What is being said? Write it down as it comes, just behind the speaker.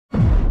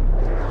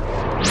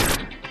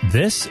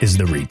This is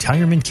the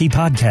Retirement Key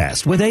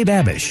Podcast with Abe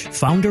Abish,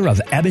 founder of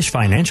Abish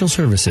Financial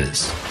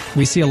Services.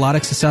 We see a lot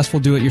of successful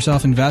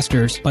do-it-yourself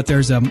investors, but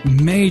there's a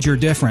major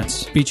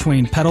difference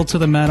between pedal to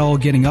the metal,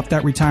 getting up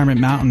that retirement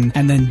mountain,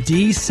 and then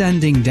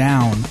descending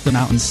down the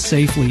mountain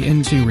safely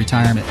into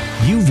retirement.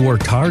 You've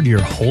worked hard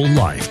your whole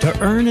life to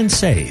earn and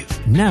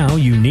save. Now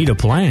you need a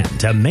plan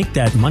to make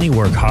that money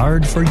work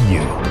hard for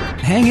you.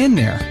 Hang in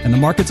there, and the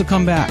markets will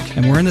come back,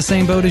 and we're in the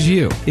same boat as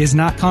you. Is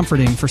not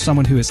comforting for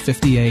someone who is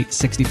 58,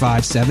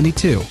 65, 72,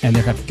 and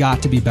there have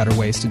got to be better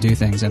ways to do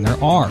things, and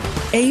there are.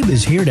 Abe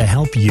is here to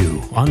help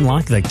you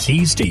unlock the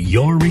keys to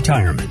your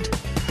retirement.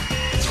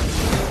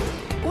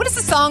 What is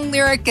the song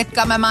lyric?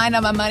 Got my mind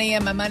on my money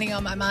and my money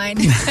on my mind.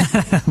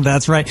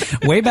 That's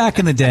right. Way back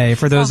in the day,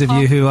 for those of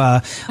you who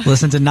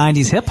listen to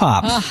 90s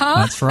hip-hop.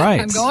 That's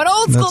right. I'm going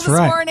old school this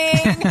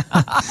morning.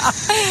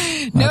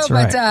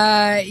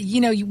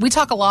 We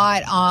talk a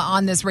lot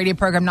on this radio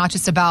program, not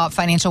just about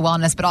financial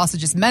wellness, but also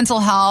just mental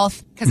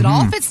health, because it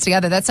all fits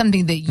together. That's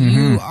something that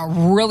you are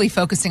really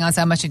focusing on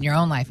so much in your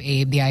own life,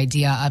 Abe, the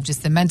idea of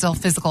just the mental,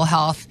 physical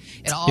health.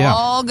 It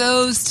all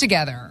goes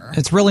together.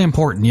 It's really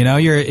important. You know,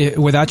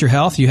 without your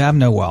health, you have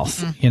no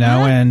wealth,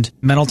 and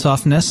mental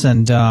toughness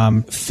and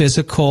your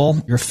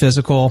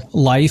physical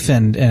life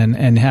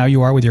and how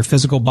you are with your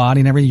physical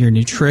body and everything, your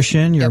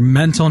nutrition, your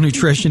mental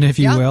nutrition, if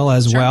you will,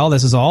 as well.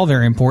 This is all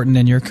very important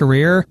in your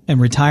career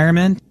and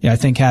retirement. Yeah, I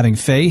think having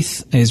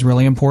faith is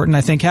really important.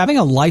 I think having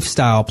a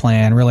lifestyle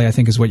plan, really, I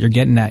think is what you're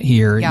getting at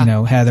here,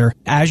 Heather,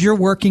 as you're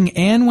working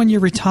and when you're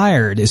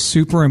retired is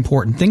super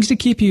important. Things to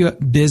keep you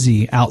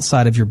busy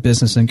outside of your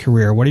business and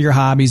career. What are your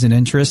hobbies and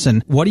interests,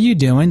 and what are you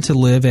doing to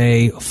live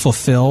a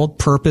fulfilled,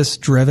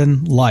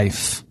 purpose-driven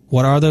life?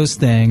 What are those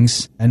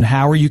things, and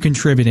how are you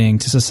contributing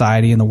to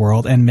society and the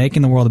world and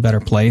making the world a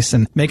better place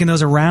and making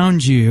those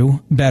around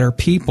you better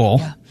people?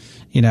 Yeah.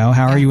 You know,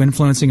 how are you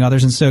influencing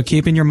others? And so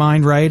keeping your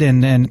mind right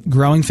and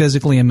growing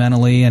physically and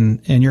mentally and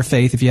your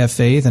faith, if you have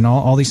faith, and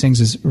all these things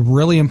is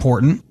really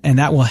important. And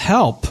that will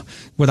help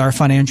with our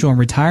financial and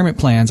retirement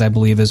plans, I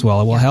believe, as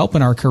well. It will help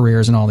in our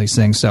careers and all these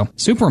things. So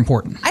super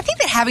important. I think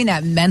that having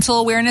that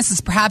mental awareness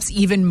is perhaps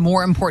even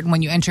more important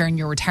when you enter in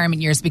your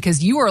retirement years,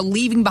 because you are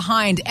leaving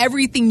behind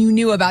everything you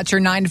knew about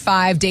your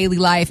 9-to-5 daily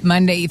life,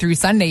 Monday through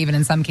Sunday, even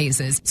in some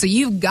cases. So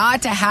you've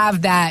got to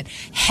have that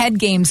head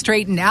game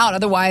straightened out.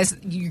 Otherwise,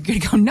 you're going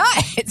to go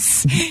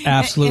nuts.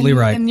 Absolutely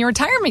right. In your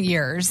retirement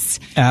years.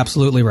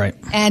 Absolutely right.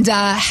 And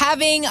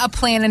having a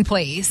plan in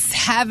place,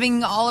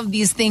 having all of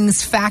these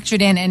things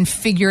factored in and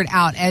figured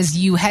out as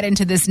you head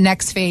into this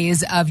next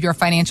phase of your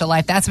financial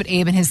life. That's what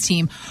Abe and his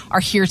team are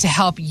here to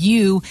help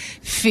you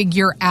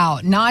figure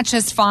out. Not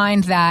just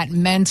find that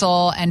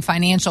mental and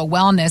financial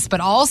wellness, but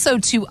also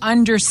to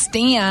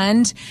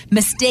understand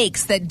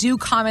mistakes that do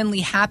commonly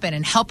happen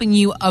and helping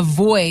you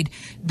avoid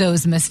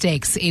those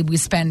mistakes. Abe, we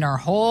spend our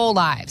whole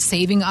lives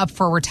saving up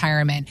for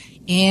retirement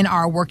in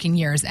our working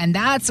years, and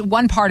that's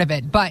one part of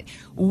it. But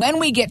when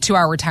we get to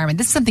our retirement,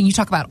 this is something you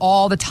talk about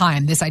all the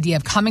time, this idea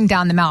of coming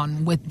down the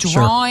mountain,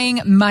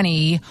 withdrawing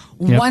money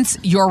once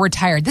you're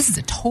retired. This is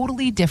a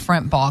totally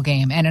different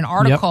ballgame. And an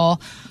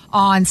article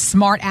on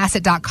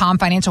smartasset.com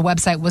financial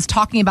website was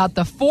talking about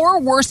the 4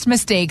 worst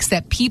mistakes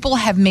that people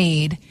have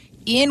made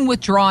in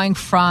withdrawing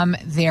from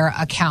their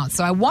account.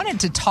 So I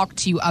wanted to talk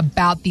to you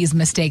about these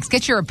mistakes,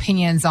 get your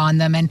opinions on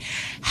them, and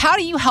how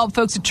do you help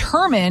folks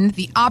determine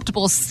the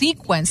optimal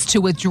sequence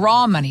to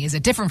withdraw money? Is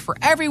it different for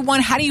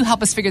everyone? How do you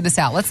help us figure this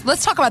out?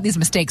 Let's talk about these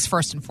mistakes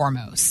first and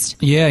foremost.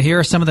 Yeah, here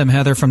are some of them,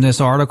 Heather, from this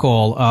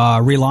article.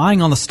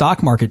 Relying on the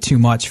stock market too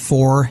much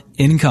for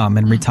income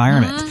and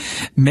retirement.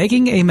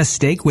 Making a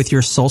mistake with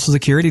your Social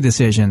Security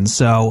decisions.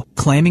 So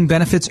claiming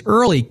benefits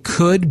early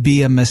could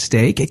be a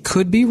mistake. It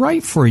could be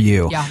right for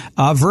you.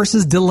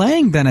 Versus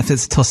delaying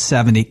benefits till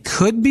 70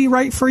 could be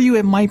right for you.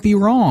 It might be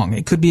wrong.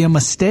 It could be a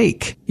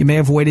mistake. You may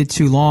have waited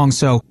too long.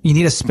 So you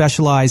need a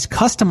specialized,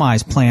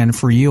 customized plan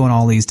for you on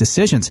all these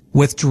decisions.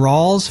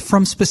 Withdrawals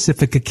from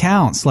specific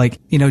accounts. Like,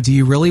 do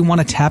you really want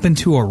to tap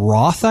into a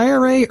Roth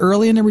IRA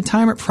early in the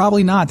retirement?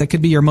 Probably not. That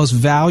could be your most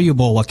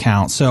valuable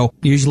account. So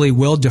usually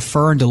we'll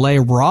defer and delay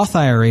Roth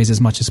IRAs as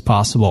much as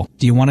possible.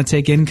 Do you want to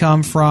take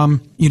income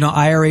from,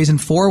 IRAs and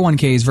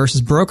 401ks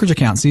versus brokerage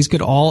accounts? These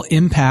could all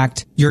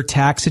impact your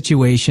tax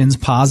situations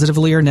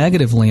positively or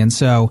negatively. And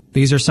so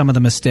these are some of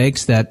the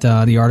mistakes that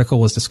the article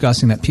was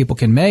discussing that people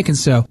can make. And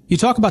so you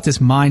talk about this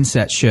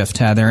mindset shift,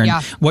 Heather, and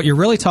what you're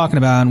really talking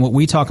about and what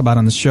we talk about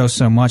on the show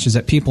so much is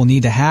that people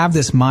need to have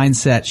this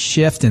mindset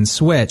shift and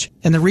switch.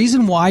 And the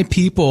reason why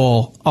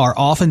people are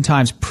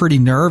oftentimes pretty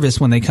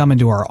nervous when they come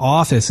into our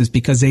office is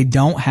because they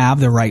don't have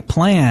the right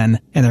plan,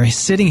 and they're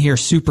sitting here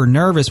super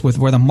nervous with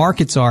where the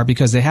markets are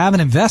because they have an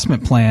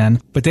investment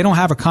plan, but they don't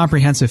have a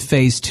comprehensive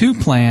phase 2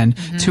 plan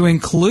to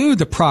include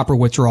the proper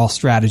withdrawal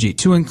strategy,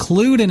 to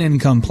include an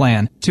income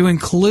plan, to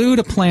include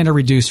a plan to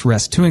reduce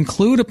risk, to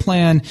include a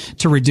plan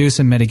to reduce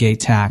and mitigate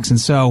tax. And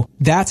so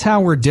that's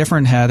how we're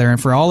different, Heather.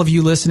 And for all of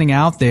you listening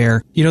out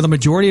there, the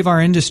majority of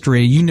our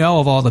industry,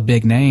 of all the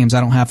big names.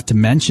 I don't have to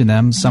mention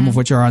them, some of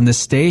which are on this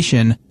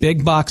station,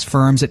 big box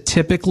firms that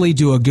typically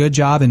do a good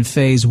job in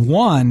phase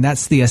 1 fun.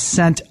 That's the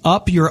ascent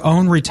up your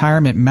own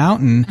retirement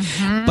mountain.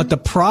 But the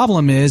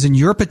problem is, and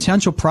your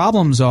potential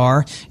problems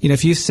are,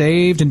 if you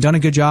saved and done a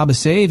good job of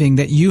saving,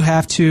 that you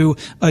have to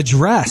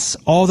address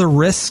all the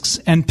risks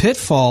and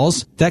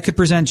pitfalls that could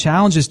present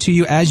challenges to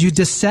you as you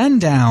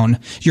descend down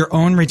your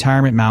own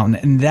retirement mountain.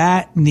 And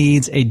that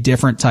needs a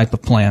different type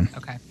of plan.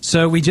 Okay.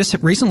 So we just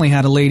recently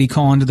had a lady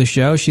call into the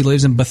show. She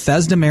lives in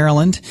Bethesda,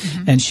 Maryland,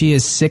 and she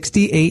is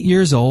 68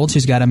 years old.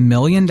 She's got $1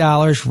 million,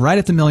 right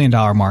at the $1 million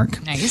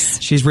mark.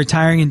 Nice. She's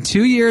retiring in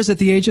 2 years at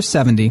the age of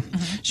 70.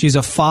 She's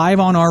a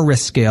 5 on our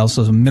risk scale,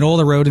 so a middle of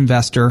the road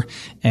investor.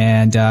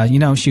 And,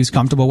 she's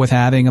comfortable with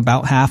having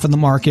about half in the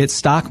market,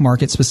 stock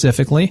market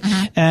specifically,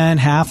 and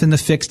half in the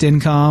fixed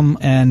income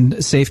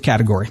and safe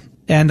category.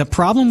 And the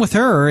problem with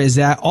her is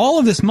that all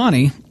of this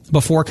money,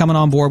 before coming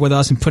on board with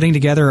us and putting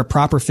together a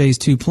proper phase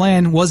 2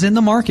 plan, was in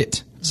the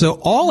market. So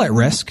all at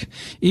risk,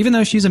 even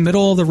though she's a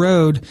middle of the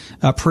road,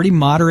 pretty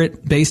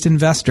moderate based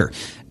investor.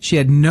 She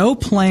had no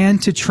plan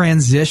to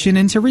transition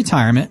into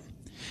retirement.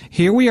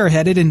 Here we are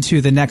headed into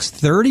the next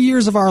 30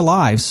 years of our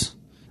lives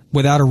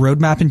without a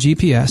roadmap and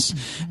GPS.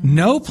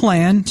 No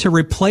plan to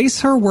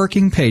replace her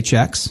working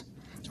paychecks,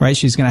 right?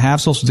 She's going to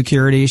have Social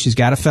Security. She's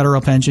got a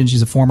federal pension.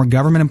 She's a former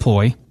government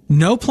employee.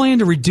 No plan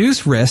to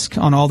reduce risk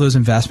on all those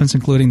investments,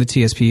 including the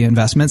TSP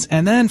investments.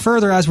 And then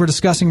further, as we're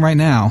discussing right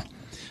now,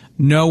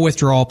 no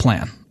withdrawal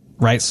plan,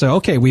 right? So,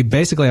 okay, we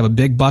basically have a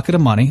big bucket of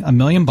money, $1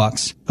 million,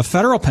 a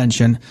federal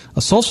pension,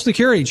 a Social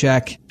Security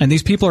check, and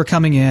these people are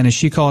coming in, and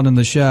she called in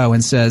the show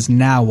and says,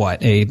 now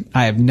what, Abe?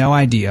 I have no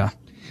idea.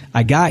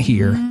 I got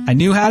here. I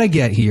knew how to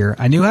get here.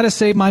 I knew how to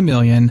save my $1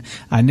 million.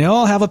 I know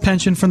I'll have a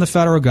pension from the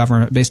federal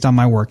government based on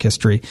my work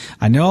history.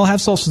 I know I'll have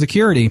Social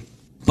Security.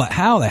 But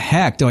how the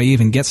heck do I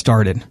even get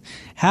started?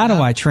 How do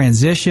I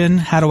transition?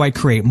 How do I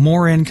create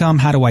more income?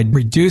 How do I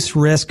reduce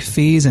risk,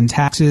 fees, and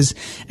taxes,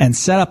 and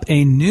set up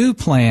a new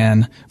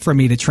plan for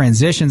me to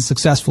transition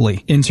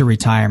successfully into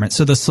retirement?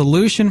 So the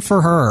solution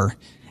for her,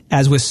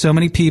 as with so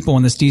many people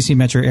in this DC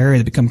metro area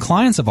that become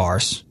clients of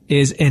ours,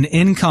 is an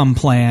income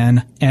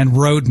plan and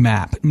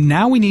roadmap.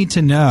 Now we need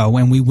to know,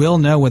 and we will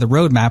know with a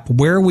roadmap,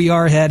 where we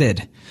are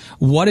headed.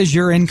 What does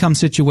your income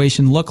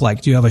situation look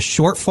like? Do you have a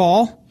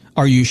shortfall?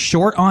 Are you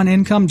short on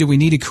income? Do we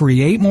need to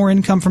create more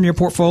income from your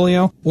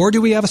portfolio? Or do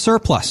we have a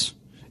surplus?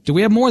 Do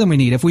we have more than we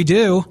need? If we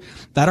do,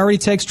 that already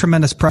takes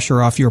tremendous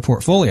pressure off your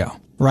portfolio,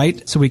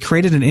 right? So we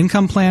created an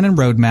income plan and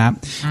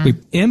roadmap. We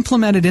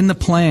implemented in the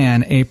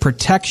plan a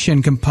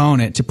protection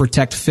component to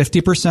protect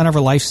 50% of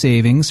our life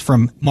savings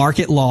from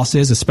market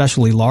losses,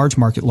 especially large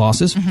market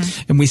losses.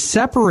 And we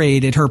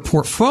separated her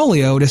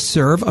portfolio to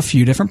serve a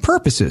few different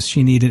purposes.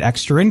 She needed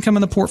extra income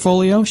in the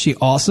portfolio. She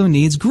also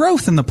needs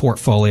growth in the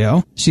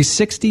portfolio. She's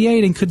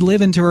 68 and could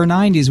live into her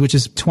 90s, which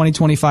is 20,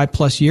 25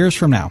 plus years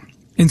from now.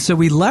 And so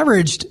we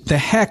leveraged the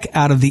heck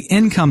out of the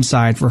income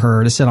side for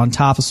her to sit on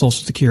top of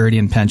Social Security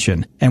and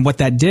pension. And what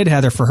that did,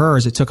 Heather, for her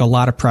is it took a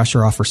lot of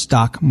pressure off her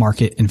stock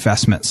market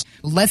investments.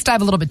 Let's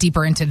dive a little bit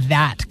deeper into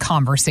that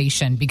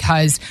conversation,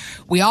 because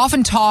we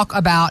often talk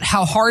about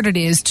how hard it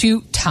is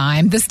to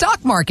time the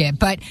stock market,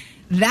 but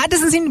that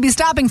doesn't seem to be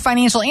stopping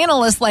financial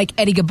analysts like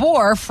Eddie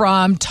Gabor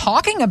from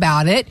talking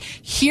about it.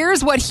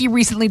 Here's what he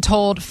recently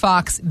told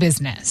Fox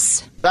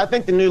Business. I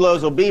think the new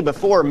lows will be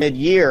before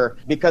mid-year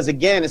because,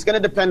 again, it's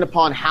going to depend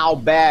upon how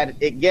bad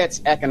it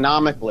gets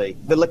economically.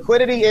 The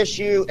liquidity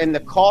issue and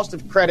the cost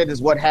of credit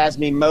is what has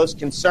me most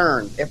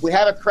concerned. If we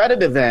have a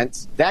credit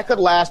event, that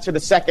could last to the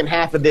second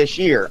half of this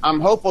year.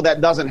 I'm hopeful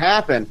that doesn't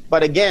happen.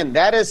 But, again,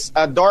 that is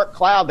a dark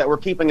cloud that we're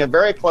keeping a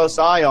very close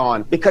eye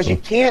on because you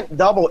can't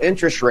double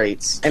interest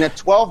rates in a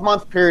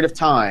 12-month period of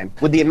time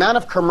with the amount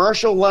of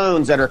commercial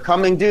loans that are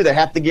coming due that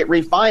have to get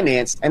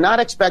refinanced and not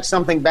expect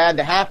something bad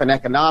to happen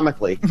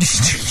economically.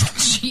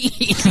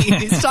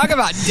 Jeez, talk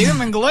about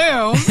doom and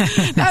gloom.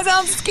 That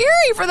sounds scary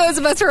for those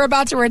of us who are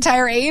about to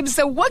retire, Abe.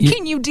 So what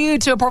can you do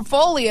to a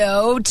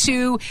portfolio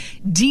to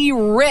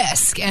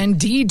de-risk and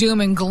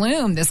de-doom and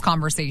gloom this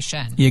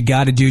conversation? You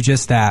got to do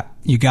just that.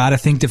 You got to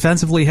think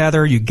defensively,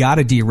 Heather. You got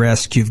to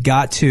de-risk. You've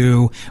got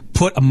to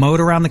put a moat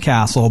around the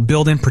castle,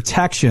 build in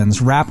protections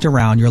wrapped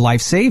around your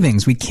life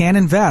savings. We can't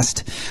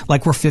invest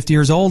like we're 50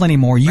 years old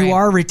anymore. You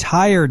are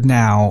retired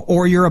now,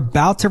 or you're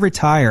about to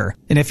retire.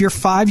 And if you're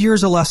 5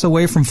 years or less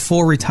away from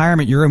full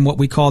retirement, you're in what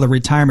we call the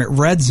retirement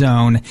red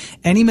zone.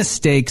 Any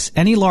mistakes,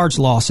 any large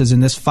losses in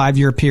this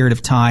 5-year period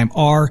of time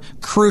are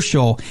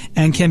crucial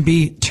and can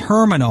be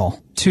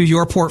terminal to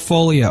your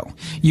portfolio.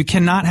 You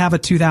cannot have a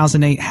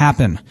 2008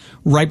 happen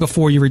right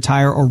before you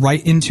retire or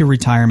right into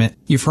retirement.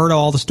 You've heard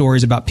all the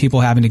stories about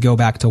people having to go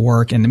back to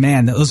work, and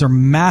man, those are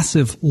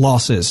massive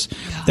losses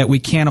that we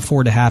can't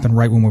afford to happen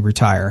right when we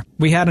retire.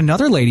 We had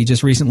another lady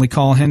just recently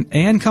call in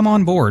and come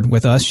on board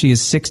with us. She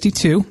is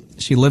 62.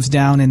 She lives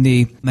down in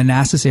the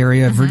Manassas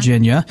area of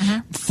Virginia,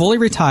 fully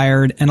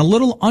retired and a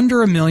little under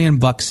 $1 million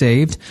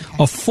saved,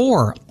 a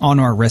 4 on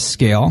our risk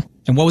scale.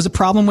 And what was the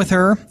problem with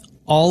her?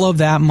 All of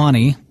that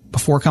money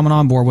before coming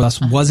on board with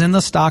us was in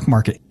the stock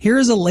market. Here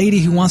is a lady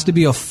who wants to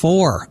be a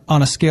 4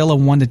 on a scale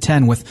of 1 to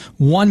 10, with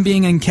 1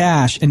 being in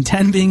cash and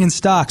 10 being in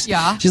stocks.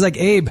 Yeah. She's like,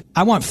 Abe,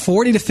 I want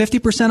 40 to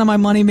 50% of my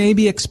money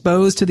maybe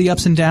exposed to the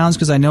ups and downs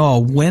because I know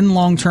I'll win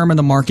long term in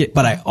the market,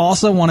 but I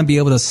also want to be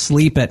able to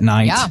sleep at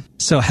night. Yeah.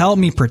 So help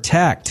me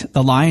protect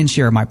the lion's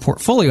share of my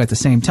portfolio at the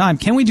same time.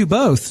 Can we do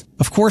both?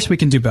 Of course we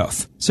can do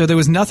both. So there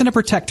was nothing to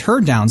protect her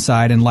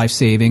downside in life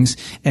savings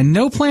and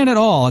no plan at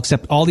all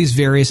except all these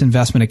various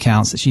investment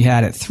accounts that she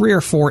had at 3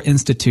 or 4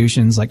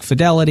 institutions like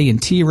Fidelity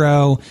and T.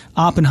 Rowe,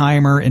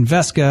 Oppenheimer,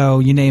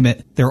 Invesco, you name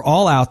it. They're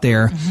all out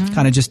there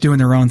kind of just doing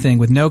their own thing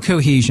with no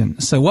cohesion.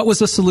 So what was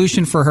the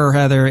solution for her,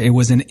 Heather? It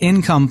was an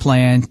income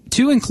plan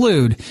to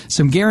include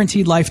some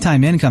guaranteed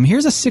lifetime income.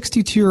 Here's a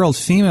 62-year-old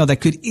female that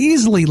could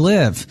easily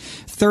live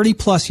 30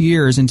 plus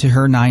years into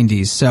her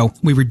 90s. So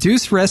we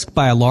reduced risk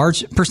by a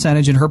large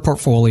percentage in her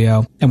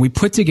portfolio, and we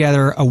put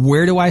together a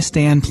Where Do I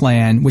Stand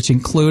plan, which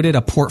included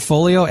a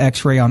portfolio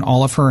x-ray on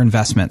all of her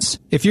investments.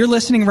 If you're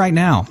listening right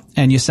now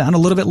and you sound a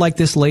little bit like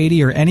this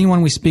lady or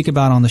anyone we speak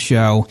about on the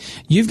show,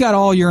 you've got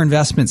all your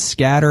investments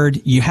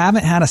scattered. You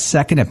haven't had a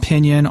second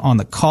opinion on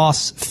the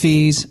costs,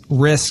 fees,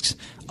 risks,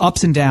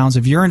 ups and downs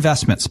of your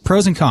investments,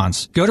 pros and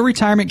cons. Go to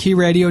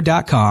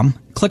retirementkeyradio.com,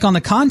 click on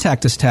the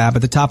Contact Us tab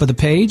at the top of the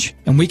page,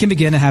 and we can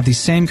begin to have these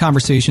same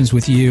conversations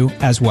with you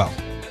as well.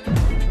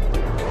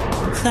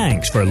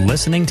 Thanks for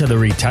listening to the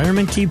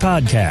Retirement Key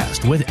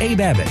Podcast with Abe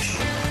Abish.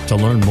 To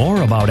learn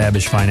more about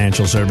Abish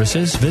Financial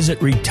Services, visit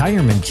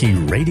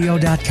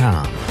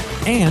retirementkeyradio.com.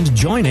 And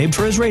join Abe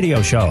for his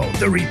radio show,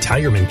 The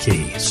Retirement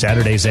Key,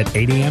 Saturdays at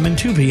 8 a.m. and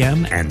 2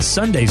 p.m. and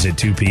Sundays at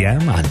 2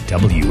 p.m. on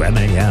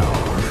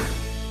WMAL.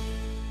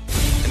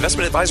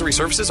 Investment advisory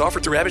services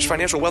offered through Abish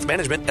Financial Wealth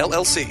Management,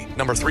 LLC,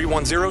 number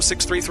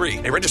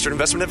 310633, a registered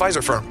investment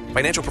advisor firm.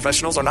 Financial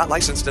professionals are not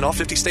licensed in all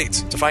 50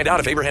 states. To find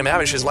out if Abraham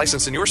Abish is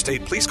licensed in your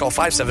state, please call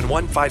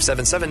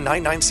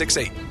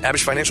 571-577-9968.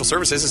 Abish Financial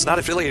Services is not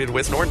affiliated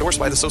with nor endorsed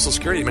by the Social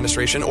Security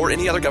Administration or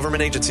any other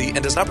government agency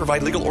and does not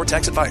provide legal or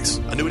tax advice.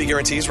 Annuity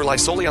guarantees rely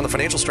solely on the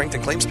financial strength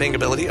and claims-paying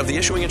ability of the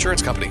issuing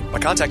insurance company. By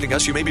contacting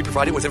us, you may be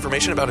provided with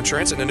information about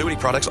insurance and annuity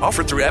products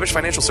offered through Abish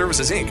Financial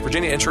Services, Inc.,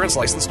 Virginia Insurance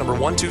License number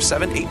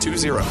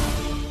 127820.